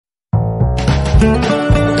Hello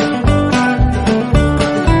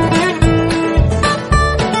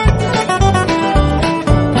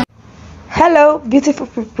beautiful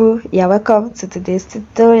people, you're welcome to today's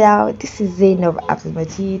tutorial. This is Zainab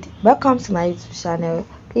Abdulmajid. Welcome to my YouTube channel.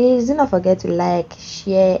 Please do not forget to like,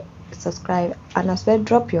 share, subscribe, and as well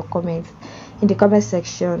drop your comments in the comment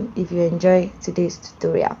section if you enjoy today's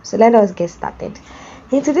tutorial. So let us get started.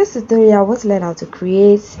 In today's tutorial, I want to learn how to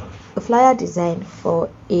create a flyer design for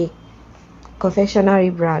a confectionery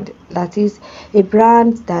brand, that is a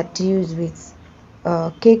brand that deals with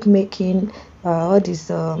cake making, all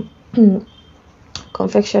these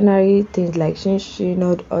confectionery things like shin,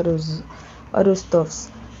 all those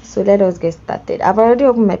stuffs. So let us get started. I've already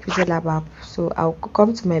opened my Pixel Lab app, so I'll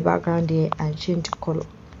come to my background here and change the color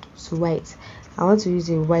to white. I want to use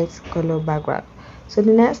a white color background. So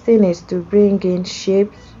the next thing is to bring in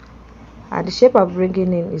shapes, and the shape I'm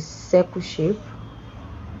bringing in is circle shape.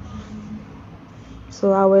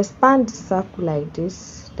 So I will expand the circle like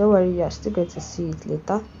this. Don't worry, you are still going to see it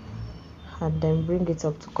later, and then bring it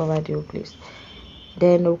up to cover the whole place.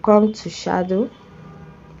 Then we'll come to shadow,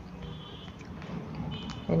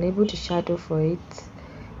 enable the shadow for it.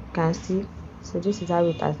 You can see, so this is how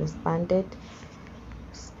it has expanded.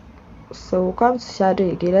 So we'll come to shadow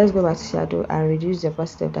again. Let's go back to shadow and reduce the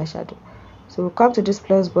opacity of that shadow. So we'll come to this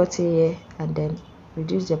plus button here and then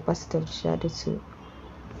reduce the opacity of the shadow to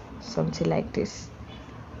something like this.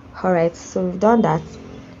 Alright, so we've done that.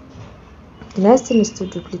 The next thing is to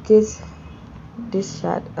duplicate this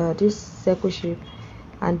shadow, this circle shape,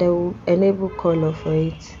 and then we'll enable color for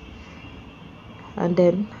it. And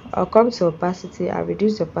then I'll come to opacity and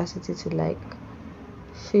reduce the opacity to like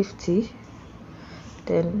 50.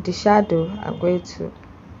 Then the shadow, I'm going to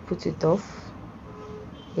put it off,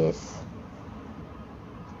 yes,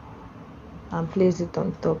 and place it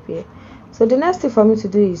on top here. So the next thing for me to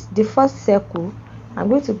do is the first circle, I'm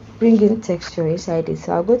going to bring in texture inside it.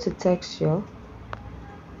 So I'll go to texture,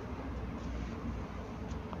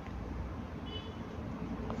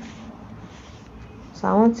 so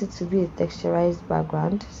I want it to be a texturized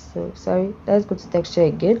background. So sorry, let's go to texture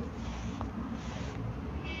again.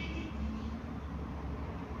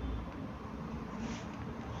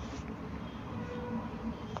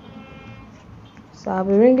 So I'll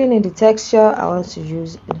be bringing in the texture I want to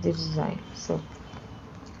use in this design. So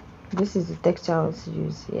this is the texture I want to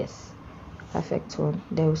use, yes, perfect one.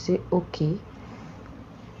 Then we'll say okay.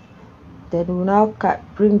 Then we'll now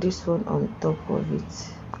bring this one on top of it.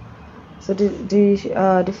 So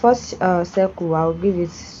the first circle, I'll give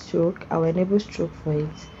it stroke. I'll enable stroke for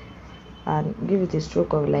it and give it a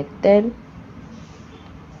stroke of like 10,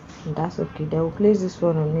 and that's okay. Then we'll place this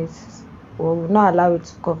one on it. We'll not allow it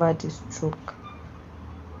to cover the stroke,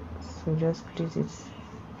 so just place it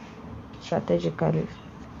strategically.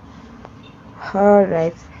 All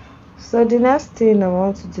right, so the next thing I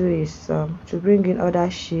want to do is to bring in other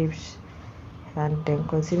shapes and then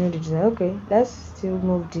continue the design. Okay, let's still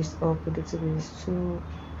move this up a little bit too.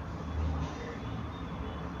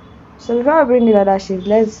 So before I bring in other shapes,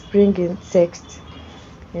 let's bring in text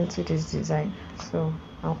into this design. So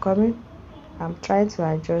I'm trying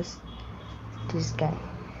to adjust this guy.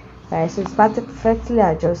 Right, so it's perfectly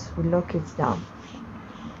adjust, we lock it down.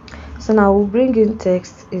 So now we'll bring in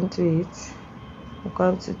text into it. We'll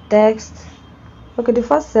come to text. Okay, the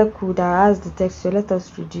first circle that has the texture, let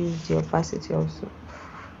us reduce the opacity also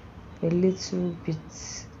a little bit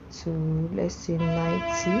to, let's say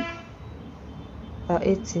 90 or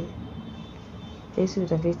 80. A little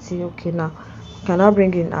bit of 80. Okay, now we can now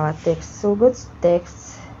bring in our text. So go to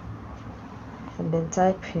text and then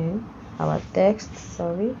type in our text.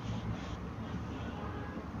 Sorry.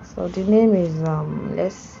 So the name is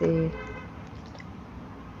let's say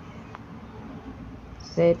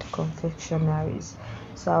Z Confectionaries.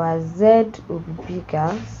 So our Z will be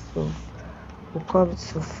bigger. So we'll come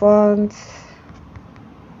to font.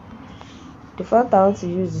 The font I want to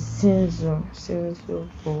use is Cinzo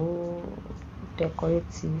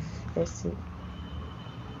decorative. Let's see,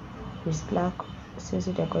 it's black.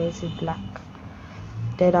 Cinzo decorative black.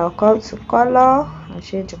 Then I'll come to color and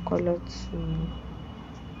change the color to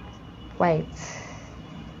white.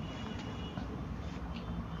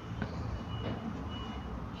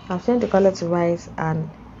 I've changed the color to white and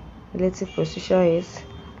relative position is.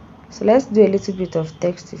 So let's do a little bit of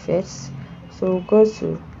text effects. So we'll go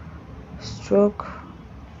to stroke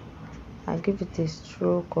and give it a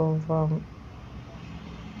stroke of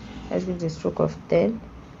let's give it a stroke of 10.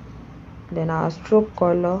 Then our stroke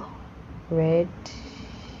color red,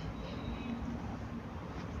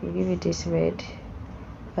 we give it this red.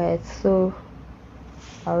 Right, so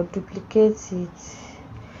I'll duplicate it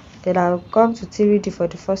Then I'll come to 3D for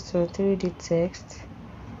the first one, 3D text.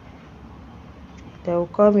 Then we'll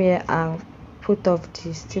come here and put off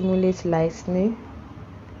the stimulate lightning,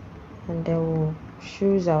 and then we'll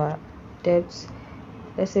choose our depth.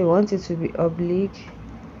 Let's say we want it to be oblique.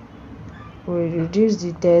 We'll reduce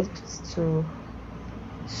the depth to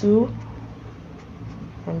 2,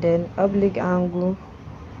 and then oblique angle,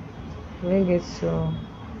 bring it to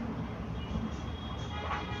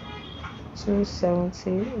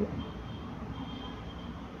 270.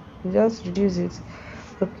 We just reduce it.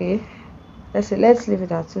 Okay, let's leave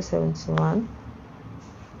it at 271.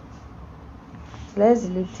 Let's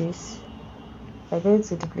delete this. We're going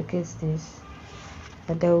to duplicate this,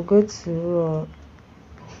 and then we'll go to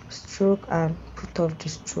stroke and put off the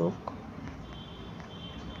stroke.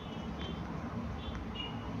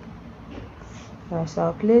 Alright, so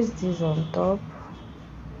I'll place this on top.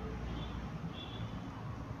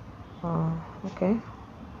 Okay,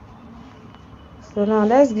 so now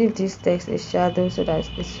let's give this text a shadow so that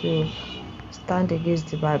it will stand against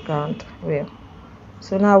the background well.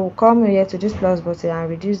 So now we'll come here to this plus button and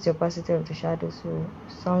reduce the opacity of the shadow, so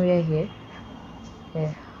somewhere here.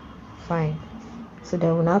 Yeah, fine. So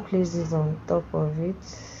then we'll now place this on top of it.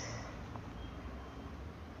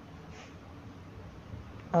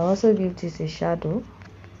 I'll also give this a shadow.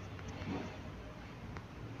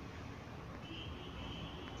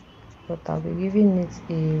 But I'll be giving it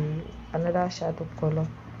another shadow color.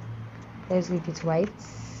 Let's give it white.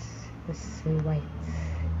 Let's say white.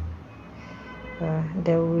 Then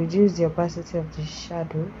we'll reduce the opacity of the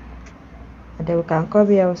shadow, and then we can come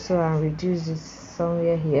here also and reduce it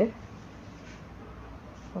somewhere here.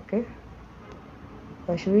 Okay,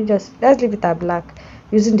 or should we let's leave it at black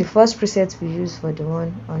using the first preset we use for the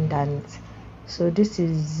one underneath. So this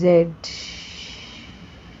is Z.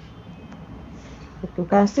 Okay, we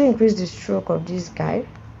can still increase the stroke of this guy,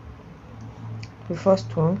 the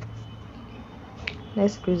first one.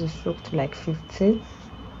 Let's increase the stroke to like 15.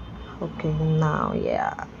 Okay, now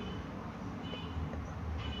yeah.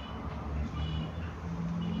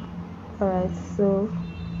 Alright, so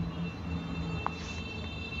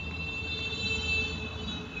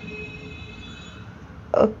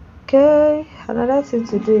okay, another thing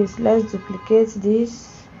to do is let's duplicate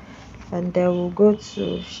this, and then we'll go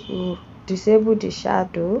to we'll disable the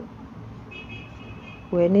shadow.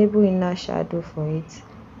 We'll enable inner shadow for it.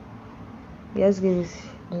 Let's give it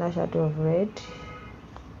inner shadow of red.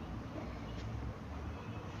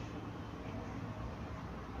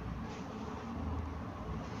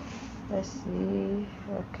 Let's see.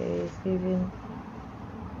 Okay, it's giving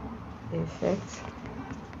effect.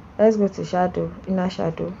 Let's go to shadow, inner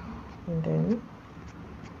shadow, and then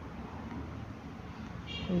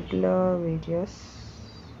blur radius.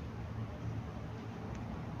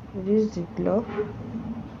 Reduce the blur.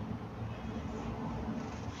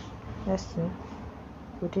 Let's see.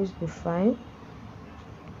 Would this be fine?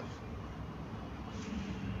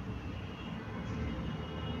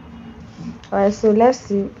 Alright, so let's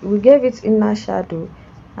see. We gave it inner shadow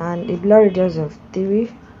and a blur radius of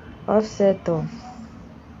 3, offset of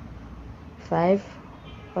 5,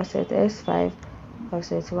 offset S5,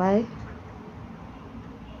 offset Y.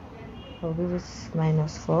 I'll give it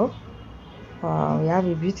 -4. Wow, we have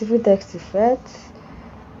a beautiful text effect.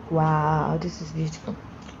 Wow, this is beautiful.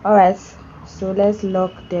 Alright, so let's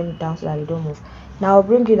lock them down so that they don't move. Now I'll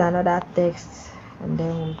bring in another text, and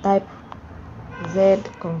then we'll type Z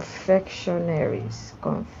confectionaries.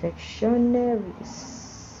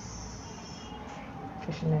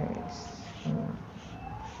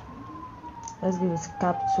 Let's give it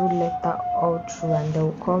capital letter all through, and then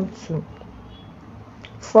we'll come to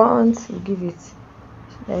font. We'll give it,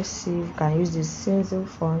 let's see if we can use this Cinzo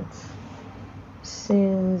font.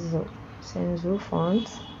 Cinzo font.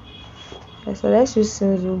 Okay, so let's use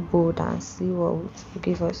Cinzo bold and see what it will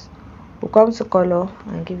give us. We'll come to color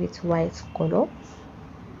and give it white color.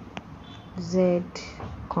 Z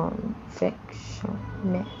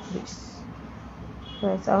confectionaries.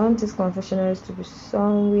 Right, I want this confectionaries to be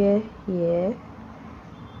somewhere here.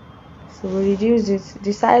 So we reduce it.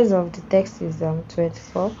 The size of the text is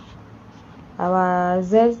 24. Our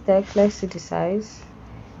Z text, let's see the size.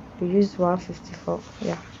 We use 154.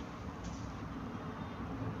 Yeah.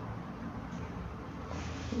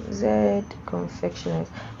 Z confectionaries.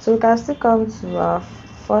 So we can still come to our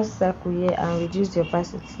first circle here and reduce the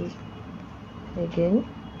opacity again,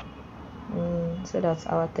 so that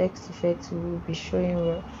our text effect will be showing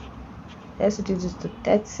well. Let's reduce this to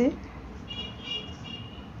 30.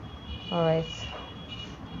 Alright.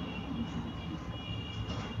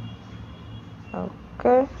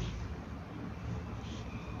 Okay.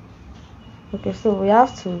 Okay, so we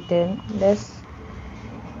have to then let's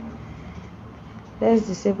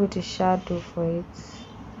disable the shadow for it.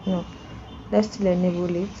 No, let's still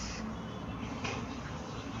enable it.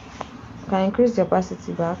 You can increase the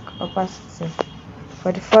opacity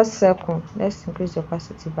for the first circle. Let's increase the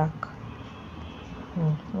opacity back.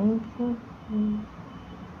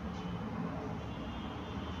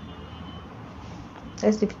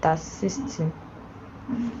 Let's leave it at 16.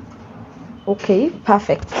 Okay,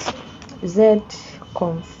 perfect. Z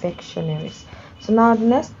Confectionaries. So now the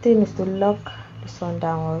next thing is to lock this one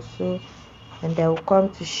down also, and then we'll come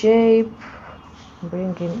to shape,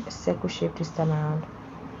 bring in a circle shape this time around.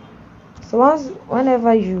 So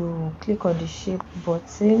whenever you click on the shape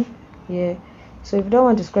button here, so if you don't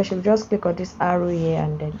want the square shape, just click on this arrow here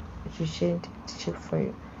and then it will change the shape for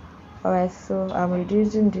you. Alright, so I'm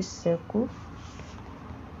reducing this circle.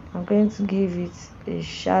 I'm going to give it a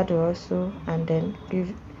shadow also, and then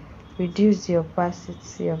reduce the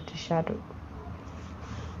opacity of the shadow.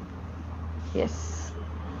 Yes,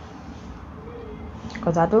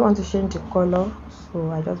 because I don't want to change the color,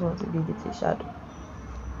 so I just want to give it a shadow.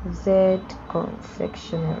 Z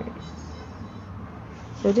Confectionaries.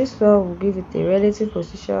 So this one will give it a relative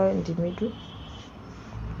position in the middle,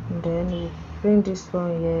 and then we bring this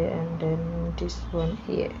one here and then this one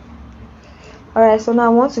here. Alright, so now I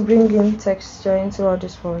want to bring in texture into all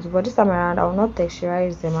these forms, but this time around I will not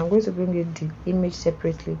texturize them. I'm going to bring in the image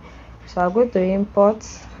separately. So I'll go to import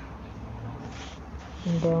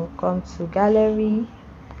and then come to gallery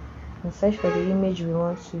and search for the image we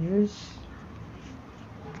want to use.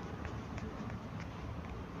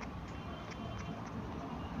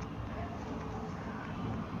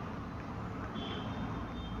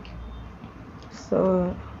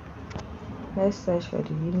 So let's search for the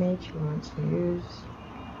image we want to use.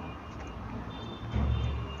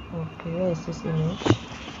 Okay, where is this image?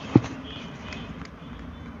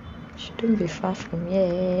 Shouldn't be far from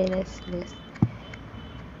here. Let's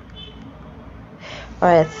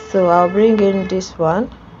alright, so I'll bring in this one.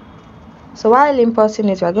 So while importing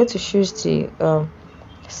it, we're going to choose the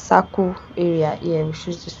circle area here. We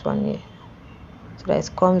choose this one here so that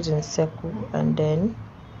it comes in circle, and then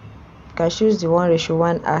you can choose the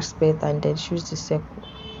 1:1 aspect and then choose the circle.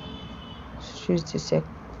 So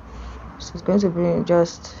it's going to bring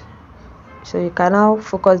just so you can now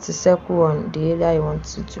focus the circle on the area you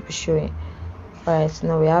want it to be showing. Alright,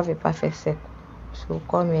 now we have a perfect circle. So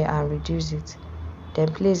come here and reduce it,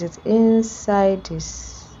 then place it inside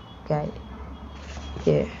this guy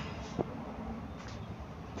here.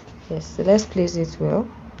 Yes, so let's place it well.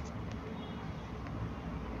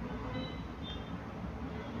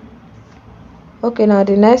 Okay, now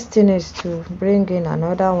the next thing is to bring in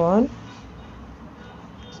another one.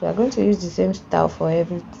 So we're going to use the same style for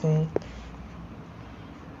everything.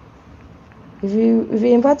 If you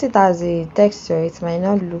import it as a texture, it might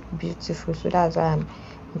not look beautiful, so that's why I'm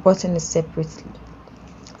importing it separately.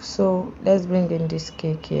 So let's bring in this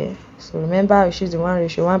cake here. So remember, we choose the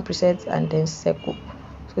 1:1 preset and then circle.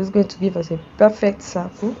 So it's going to give us a perfect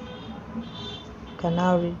circle. You can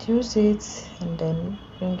now reduce it and then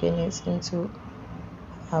bring in it into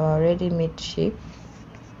our already made shape.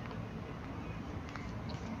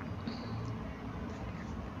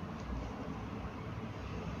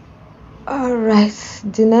 Alright,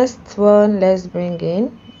 the next one, let's bring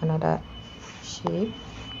in another shape,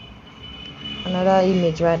 another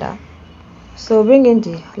image rather. So bring in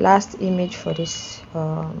the last image for this.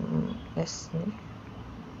 Let's see.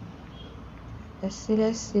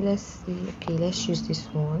 Okay, let's use this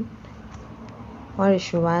one.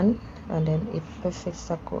 1:1 and then a perfect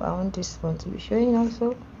circle. I want this one to be showing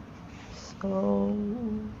also. So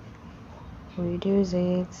reduce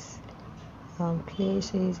it and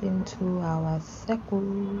place it into our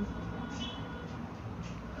circle.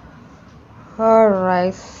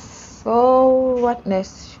 Alright, so what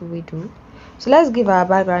next should we do? So let's give our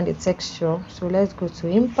background a texture. So let's go to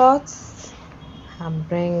import and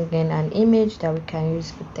bring in an image that we can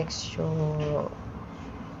use for texture.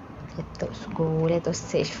 Let us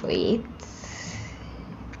search for it.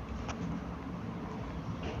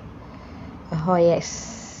 Oh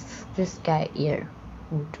yes, this guy here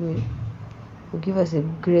will give us a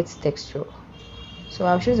great texture. So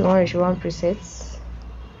I'll choose the 1:1 presets,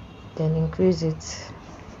 then increase it,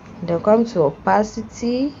 then come to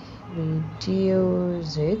opacity,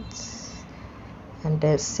 reduce it, and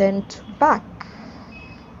then send to back.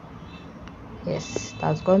 Yes,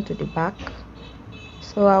 that's gone to the back.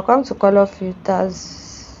 So I'll come to color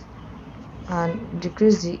filters and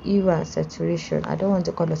decrease the hue and saturation. I don't want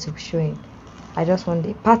the color to be showing, I just want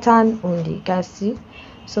the pattern only. You can see,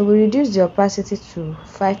 so we reduce the opacity to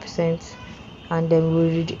 5%, and then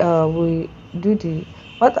we do the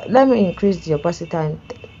what. Let me increase the opacity and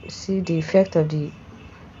see the effect of the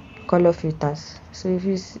color filters. So if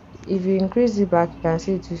you increase it back, you can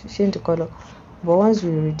see it will change the color, but once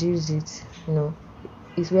we reduce it,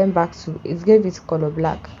 it went back to, it gave it color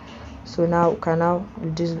black. So now we can now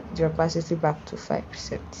reduce the opacity back to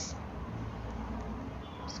 5%.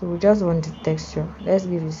 So we just want the texture. Let's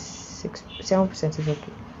give it 7% is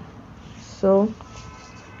okay. So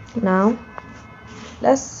now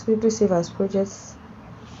let's quickly save as projects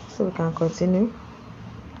so we can continue.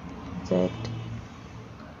 Z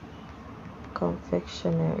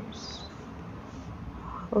confectionaries.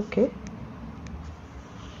 Okay.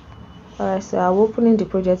 Alright, so I'm opening the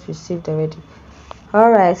project we saved already.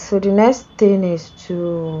 Alright, so the next thing is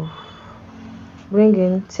to bring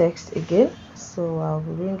in text again. So I'll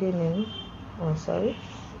be bringing in, sorry.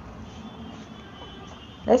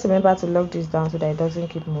 Let's remember to lock this down so that it doesn't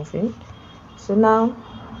keep moving. So now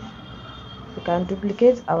we can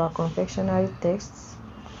duplicate our confectionery text.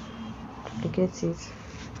 Duplicate it,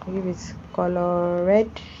 give it color red,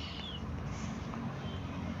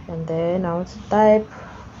 and then I want to type.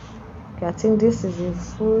 Okay, I think this is a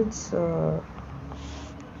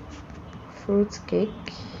fruit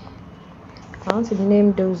cake. I want to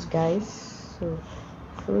name those guys. So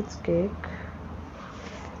fruit cake.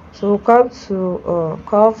 So we'll come to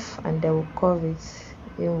curve, and then we'll curve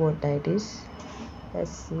it inward like this.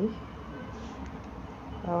 Let's see.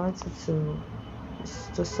 I want it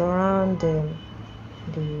to surround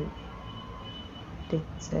the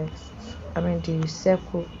text. I mean the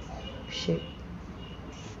circle shape.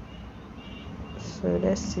 So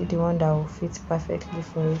let's see the one that will fit perfectly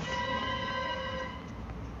for it.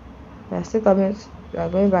 We are still coming. We are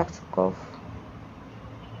going back to curve.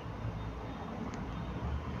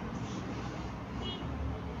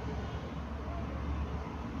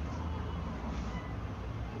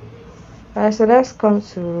 Alright, so let's come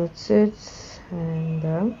to rotate, and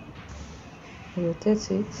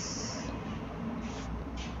rotate it so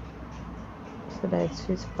that it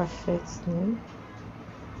fits perfectly.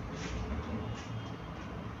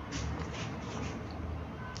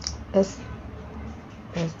 Let's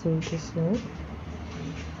do it this way.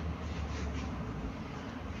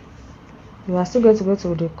 We are still going to go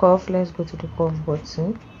to the curve. Let's go to the curve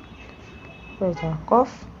button. Where is our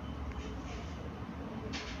curve?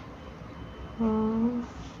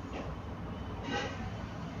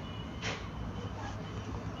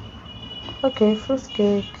 Okay, fruit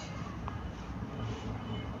cake.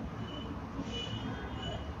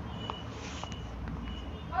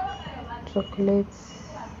 Chocolate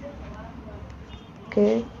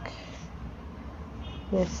cake.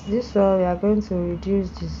 Yes, this one we are going to reduce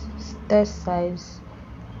this text size.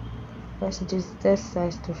 Let's reduce text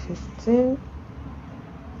size to 15,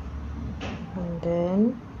 and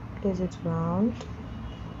then place it round.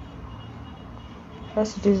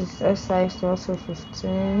 Let's reduce the text size to also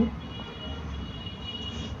 15.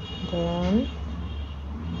 Then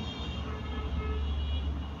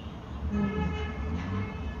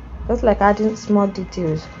just like adding small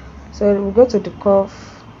details. So we'll go to the curve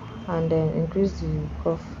and then increase the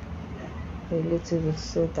curve a little bit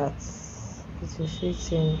so that it will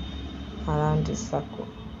fit in around the circle.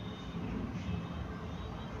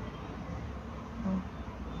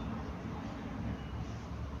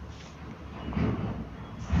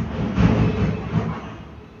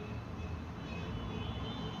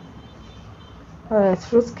 Alright,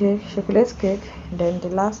 fruit cake, chocolate cake. Then the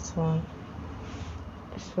last one,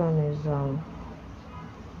 this one is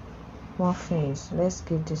muffins. Let's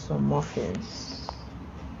give this one muffins.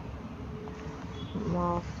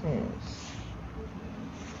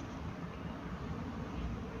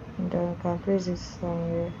 And then we can place it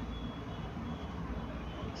somewhere.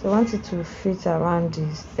 So I want it to fit around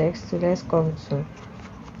this text. So let's come to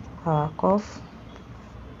our curve.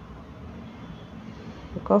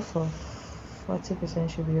 The curve of 40%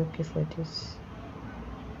 should be okay for this.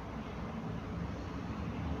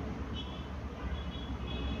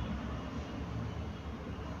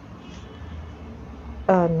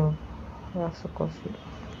 No, that's so coffee.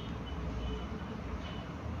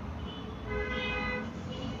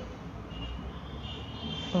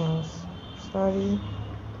 Oh, sorry,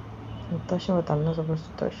 I'm touching what I'm not supposed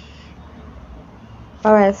to touch.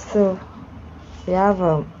 Alright, so we have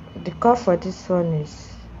the curve for this one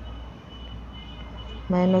is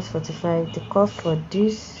 -45. The curve for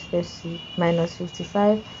this, let's see,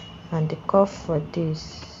 -55, and the curve for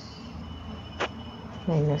this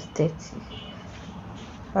 -30.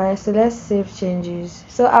 Alright, so let's save changes.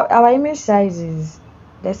 So our image size is,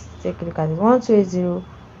 let's take a look at it, 1280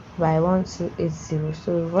 by 1280.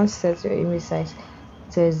 So you want to set your image size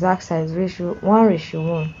to exact size ratio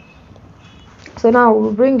 1:1. So now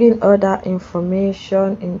we'll bring in other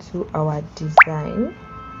information into our design.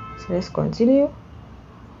 So let's continue.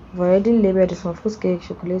 I've already labeled this one: fruit cake,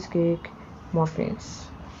 chocolate cake, muffins.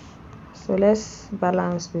 So let's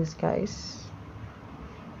balance this, guys.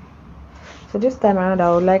 So this time around,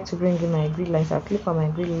 I would like to bring in my grid lines. I'll click on my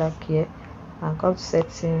grid lock here and come to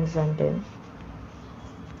settings, and then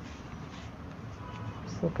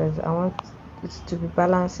so because I want it to be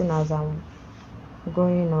balancing as I'm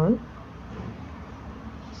going on.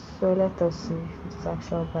 So let us see if it's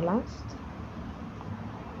actually balanced.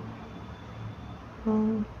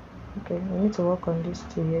 Okay, we need to work on this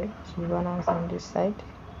too here to balance on this side.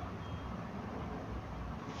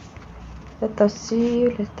 Let us see.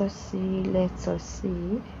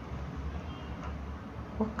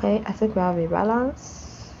 Okay, I think we have a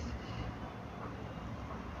balance.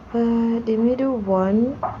 The middle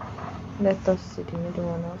one, let us see the middle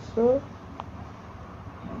one also.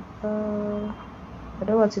 I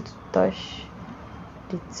don't want it to touch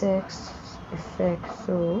the text effect,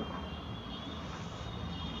 so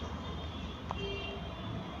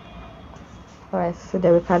alright, so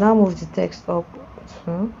then we can now move the text up.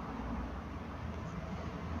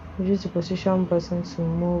 Use the position button to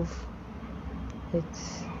move it.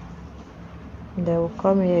 And then we'll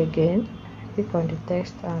come here again, click on the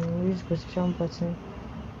text and use the position button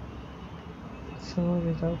to move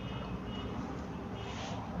it up.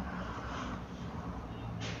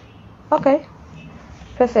 Okay,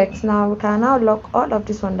 perfect. Now we can now lock all of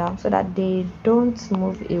this one down so that they don't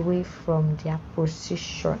move away from their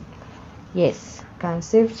position. Yes, you can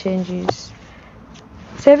save changes.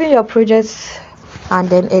 Saving your projects and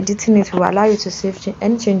then editing it will allow you to save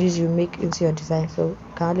any changes you make into your design, so you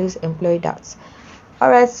can always employ that.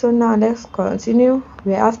 Alright, so now let's continue.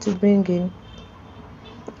 We have to bring in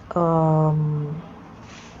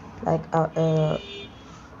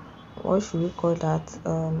what should we call that?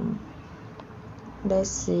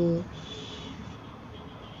 Let's see,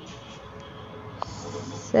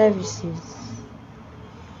 services.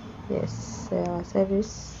 Yes,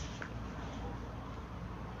 services.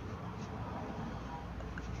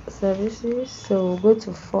 So we'll go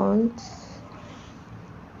to font.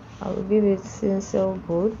 I will give it single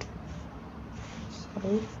bold.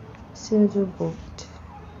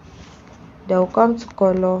 Then we'll come to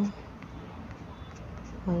color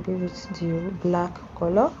and give it the black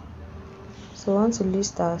color. So we want to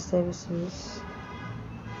list our services.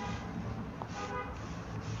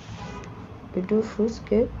 We do fruit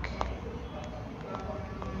cake,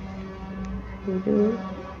 we do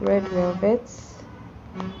red velvet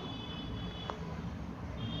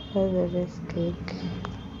cake,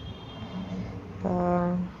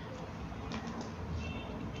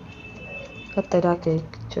 what other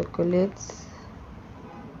cake? Chocolate,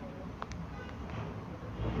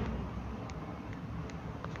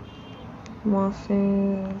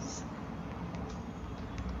 muffins,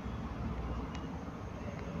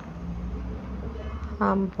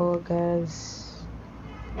 hamburgers,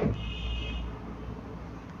 you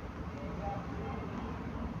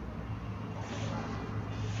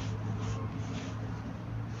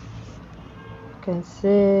can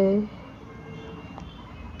say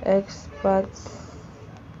experts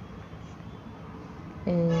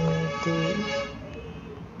in the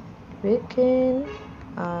baking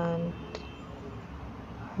and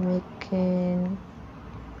making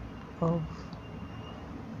of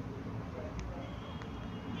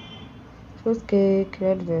fruit cake,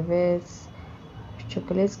 red velvet,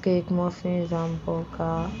 chocolate cake, muffins,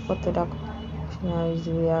 hamburger. What other confectioneries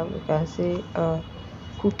do we have? We can say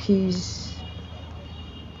cookies,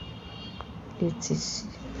 etc.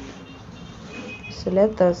 So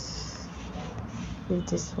let us give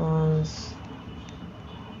this one's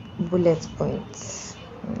bullet points.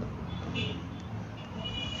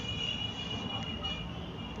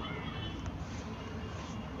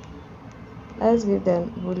 Let's give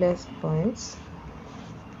them bullet points.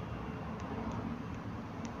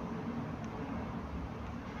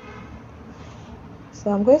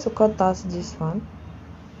 So I'm going to cut out this one.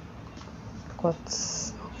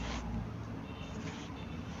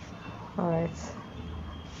 Alright,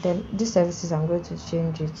 then these services I'm going to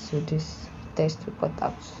change it to this text we cut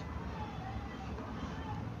out.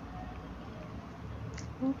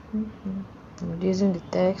 I'm using the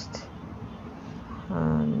text,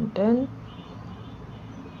 and then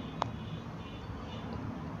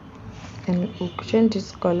we'll change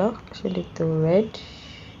this color, change it to red.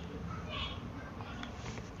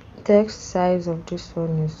 Text size of this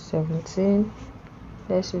one is 17.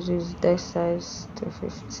 Let's reduce desk size to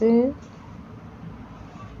 15.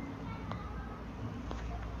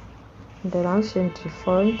 Then I'll change the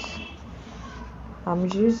font. I'm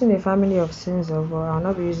using a family of Cinzel, but I'll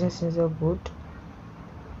not be using Cinzel bold.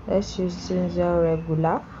 Let's use Cinzel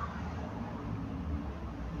regular.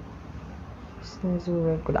 Cinzel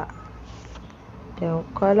regular. Then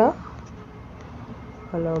color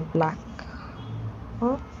black.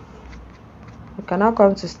 Oh, you can now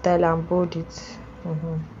come to style and bold it.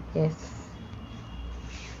 Yes.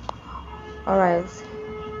 Alright.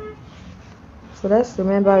 So let's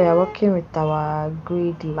remember we are working with our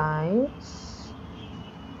grid lines.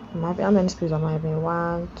 How many spaces am I having?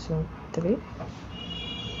 1, 2, 3.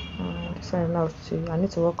 So now I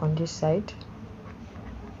need to work on this side.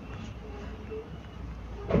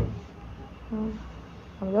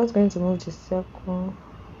 I'm just going to move the circle.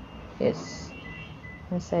 Yes.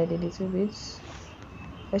 Inside a little bit.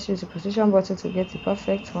 Let's use the position button to get the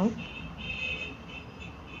perfect one.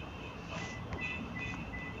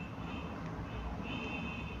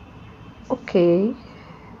 Okay.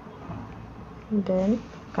 Then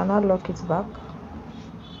can I lock it back?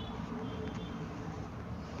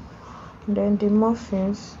 Then the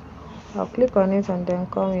muffins, I'll click on it and then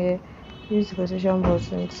come here, use the position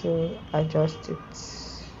button to adjust it.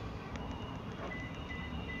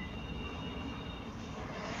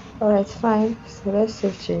 Alright, fine. So let's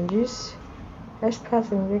save changes. Let's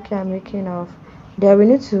start in making of. Then we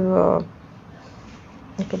need to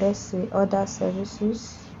okay, let's see other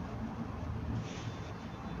services.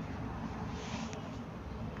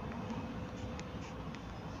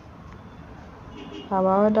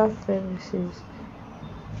 Our other services,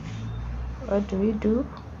 what do we do?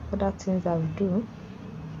 Other things that we do.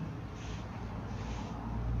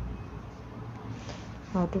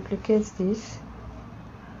 I'll duplicate this.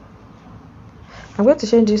 I'm going to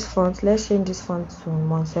change this font. Let's change this font to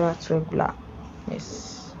Montserrat regular.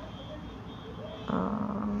 Yes.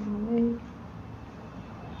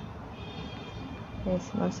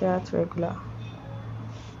 Yes, Montserrat regular.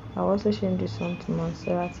 I'll also change this one to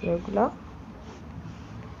Montserrat regular.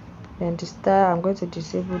 Then the style, I'm going to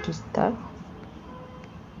disable the style.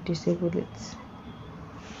 Disable it.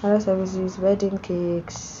 Other services, wedding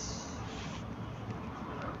cakes,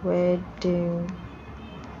 birthday,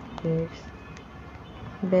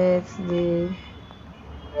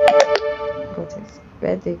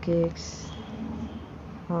 birthday cakes.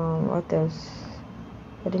 What else?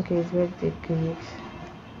 Wedding cakes, birthday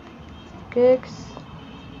cakes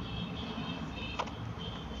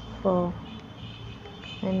for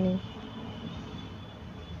any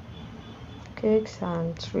cakes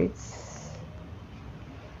and treats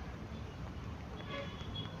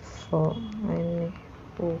for any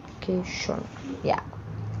occasion. Yeah.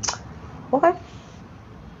 Okay.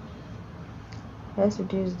 Let's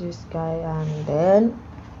reduce this guy and then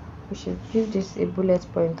we should give this a bullet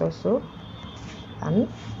point also. And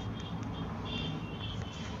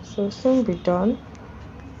so soon be done.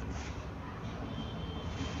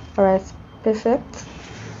 Alright, perfect.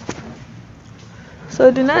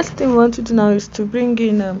 So the next thing we want to do now is to bring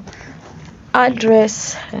in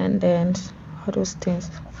address and then all those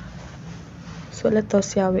things. So let us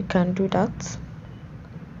see how we can do that.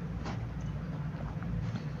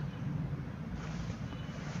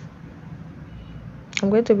 I'm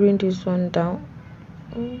going to bring this one down.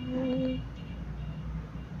 We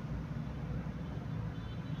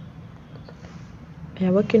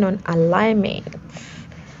are working on alignment.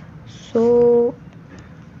 So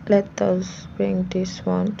let us bring this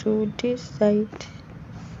one to this side.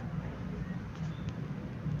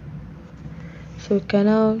 So we can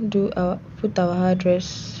now put our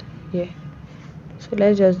address here. So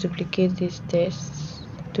let's just duplicate this text.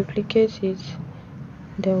 Duplicate it.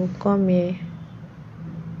 Then we'll come here.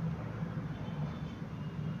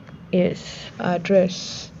 Yes,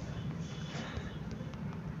 address.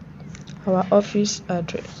 Our office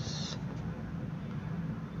address.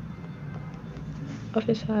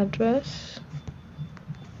 Office address.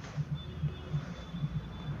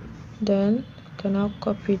 Then can now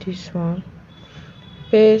copy this one,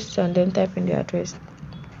 paste, and then type in the address.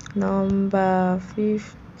 Number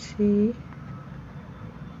 50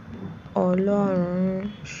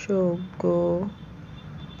 Olorun Shogo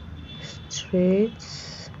Street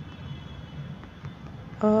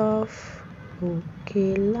off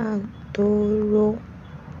Okelantoro,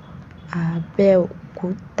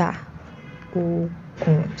 Abeokuta,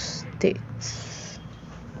 Ogun State.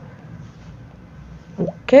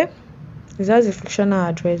 Okay, this is a fictional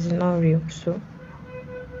address, it's not real. So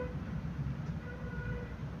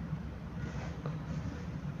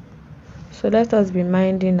let us be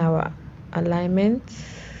minding our alignment.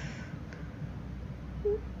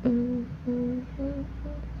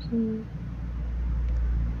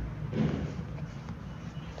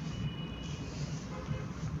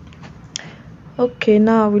 Okay,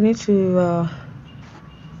 now we need to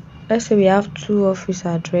let's say we have two office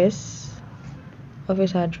address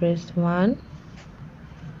 1,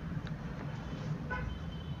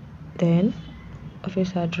 then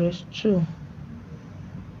office address 2.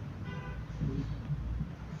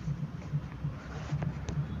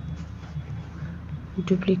 We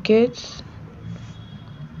duplicate,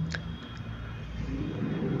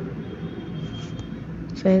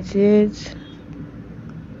 '28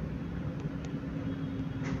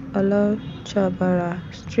 Alochabara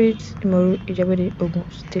Street, Imoru, Ijebode,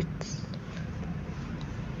 Ogun State.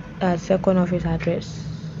 That's second office address.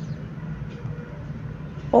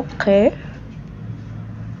 Okay.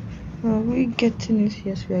 Are we getting it?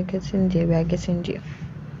 Yes, we are getting there.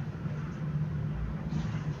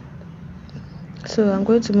 So I'm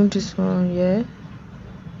going to move this one here.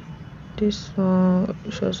 This one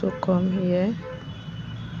should also come here.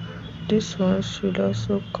 This one should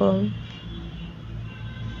also come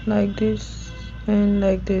like this and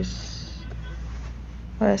like this.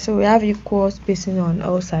 Alright, so we have equal spacing on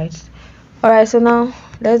all sides. Alright, so now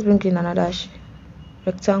let's bring in another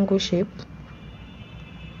rectangle shape.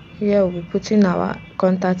 Here we'll be putting our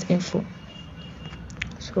contact info.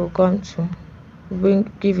 So we'll come to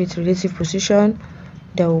give it relative position.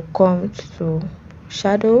 Then we'll come to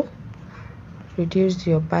shadow, reduce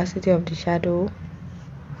the opacity of the shadow,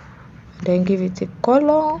 then give it a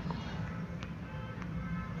color.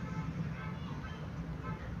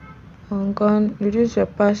 I'm going to reduce the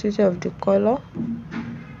opacity of the color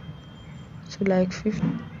to like 50,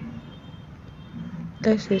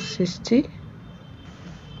 let's say 60.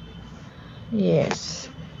 Yes,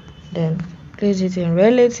 then place it in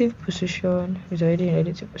relative position. It's already in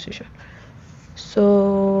relative position.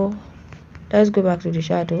 So let's go back to the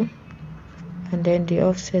shadow and then the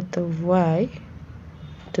offset of Y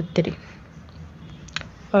to 3.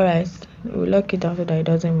 Alright, we'll lock it down so that it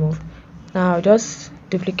doesn't move. Now just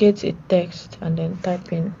duplicate a text and then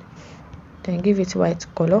type in, then give it white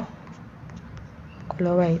color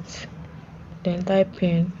white, then type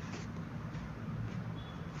in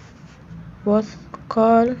what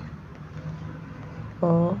call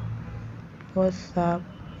for WhatsApp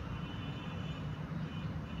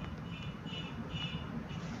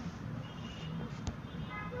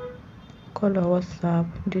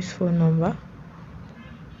this phone number.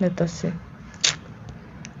 Let us see.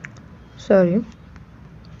 Sorry,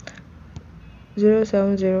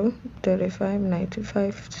 070 35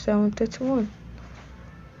 95 57 31.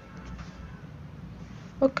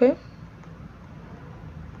 Okay,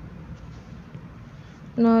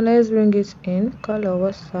 now let's bring it in. Color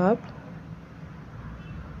WhatsApp,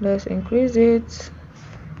 let's increase it.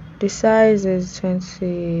 The size is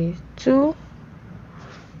 22.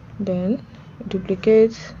 Then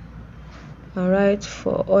duplicate and write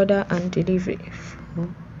for order and delivery. For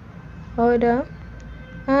order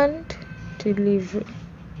and delivery.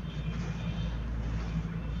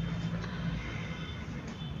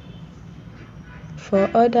 For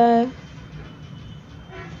order,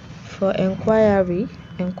 for inquiry,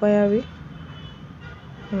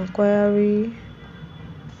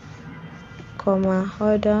 comma,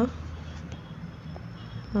 order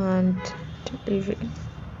and delivery.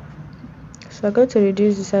 So I'm going to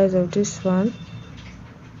reduce the size of this one.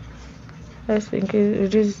 Let's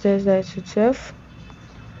reduce the size to 12.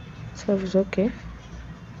 12 is okay.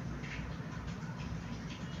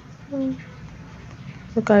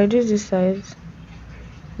 We can reduce the size,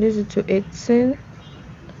 reduce it to 18.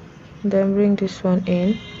 Then bring this one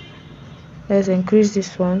in. Let's increase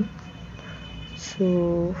this one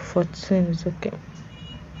to 14. It's okay.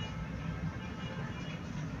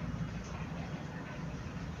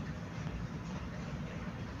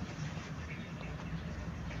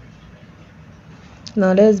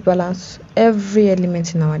 Now let's balance every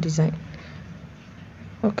element in our design.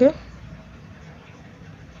 Okay,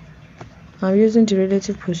 I'm using the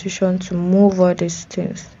relative position to move all these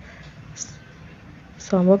things.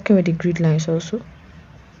 So I'm working with the grid lines also.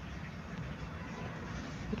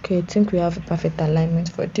 Okay, I think we have a perfect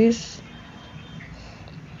alignment for this.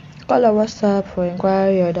 Call our WhatsApp for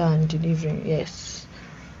inquiry, order and delivery. Yes.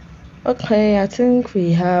 Okay, I think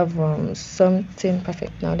we have something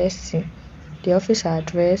perfect. Now let's see. The office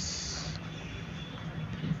address,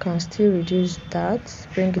 can still reduce that,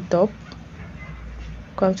 bring it up,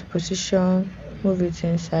 come to position, move it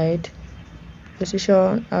inside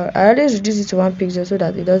position. I always reduce it to 1 pixel so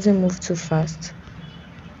that it doesn't move too fast.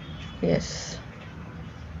 Yes,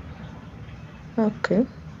 Okay,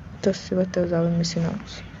 let's see what else are we missing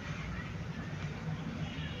out.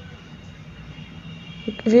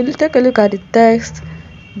 If you take a look at the text,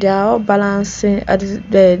 they are all balancing at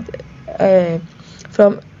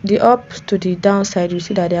from the up to the downside. You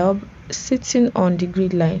see that they are all sitting on the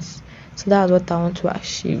grid lines. So that's what I want to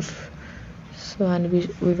achieve. So, and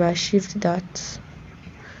we've achieved that.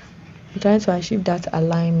 We're trying to achieve that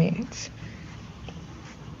alignment.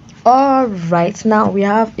 All right, now we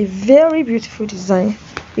have a very beautiful design.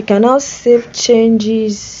 We can now save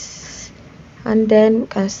changes, and then we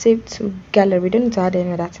can save to gallery. We don't need to add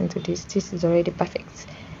any other thing to this. This is already perfect.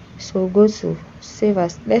 So go to save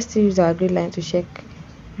as. Let's still use our grid line to check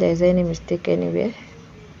if there's any mistake anywhere.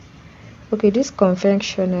 Okay, this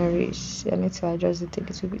confectionery, I need to adjust it a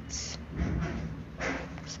little bit.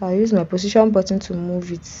 So I'll use my position button to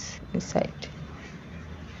move it inside.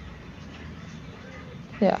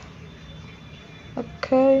 Yeah.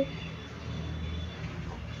 Okay.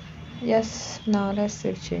 Yes, now let's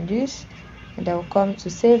save changes, and I will come to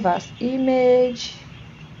save as image,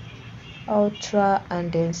 ultra,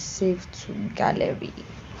 and then save to gallery.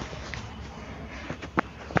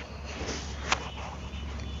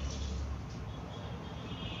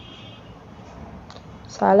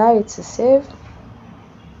 So allow it to save.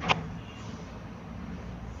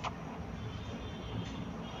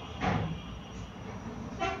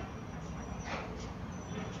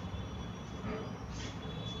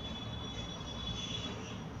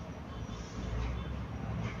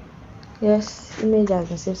 Yes, image has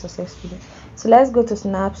been saved successfully. So let's go to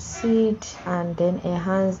Snapseed and then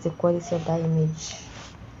enhance the quality of that image.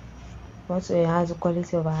 We want to enhance the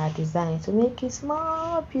quality of our design to make it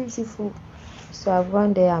more beautiful. So I've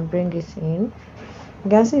gone there and bring it in. You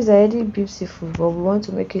can see it's already beautiful, but we want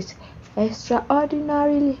to make it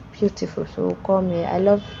extraordinarily beautiful. So we'll come here. I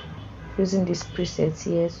love using this preset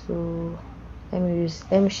here. So let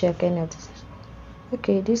me check any of this.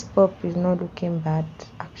 Okay, this pop is not looking bad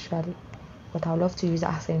actually, but I would love to use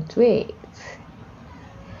accentuate.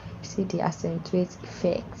 See the accentuate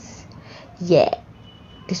effects. Yeah,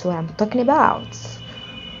 this is what I'm talking about.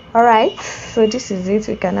 All right, so this is it.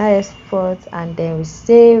 We can now export and then we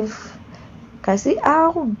save. You can see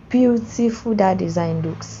how beautiful that design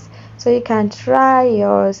looks. So you can try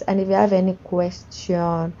yours, and if you have any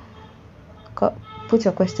question, put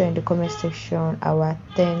your question in the comment section. I will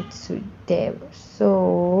attend to them.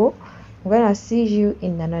 So I'm gonna see you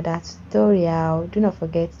in another tutorial. Do not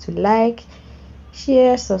forget to like,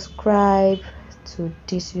 share, subscribe to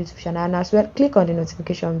this YouTube channel, and as well click on the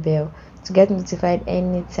notification bell to get notified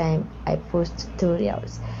anytime I post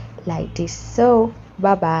tutorials like this. So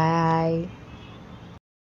bye bye.